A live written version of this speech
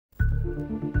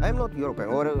I am not European,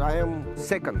 or I am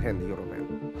second-hand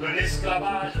European. De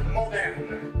l'esclavage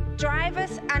moderne.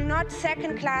 Drivers are not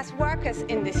second-class workers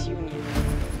in this union.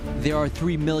 There are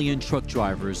 3 million truck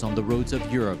drivers on the roads of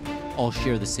Europe. All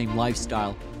share the same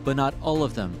lifestyle, but not all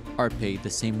of them are paid the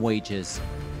same wages.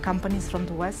 Companies from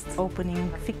the West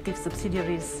opening fictive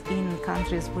subsidiaries in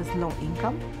countries with low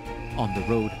income. On the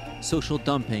road, social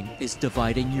dumping is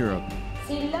dividing Europe.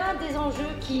 C'est l'un des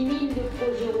enjeux qui mine le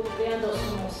projet européen dans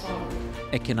son ensemble.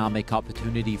 Economic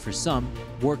opportunity for some,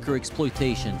 worker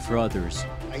exploitation for others.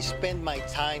 I spend my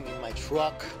time in my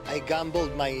truck. I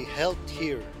gambled my health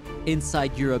here.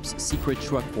 Inside Europe's Secret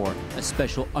Truck War, a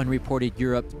special Unreported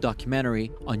Europe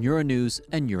documentary on Euronews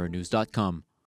and Euronews.com.